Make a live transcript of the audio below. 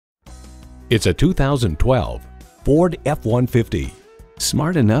It's a 2012 Ford F-150.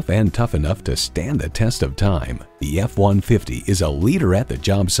 Smart enough and tough enough to stand the test of time, the F-150 is a leader at the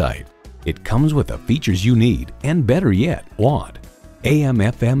job site. It comes with the features you need and, better yet, want.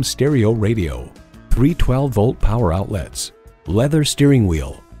 AM/FM stereo radio, 3 12-volt power outlets, leather steering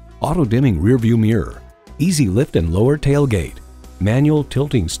wheel, auto-dimming rearview mirror, easy lift and lower tailgate, manual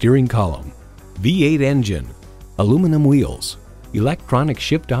tilting steering column, V8 engine, aluminum wheels, electronic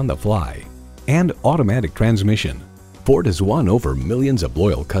shift on the fly, and automatic transmission. Ford has won over millions of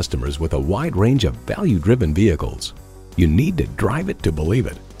loyal customers with a wide range of value-driven vehicles. You need to drive it to believe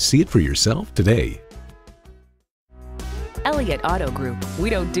it. See it for yourself today. Elliott Auto Group. We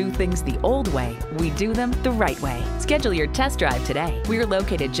don't do things the old way, we do them the right way. Schedule your test drive today. We're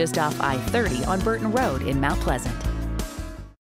located just off I-30 on Burton Road in Mount Pleasant.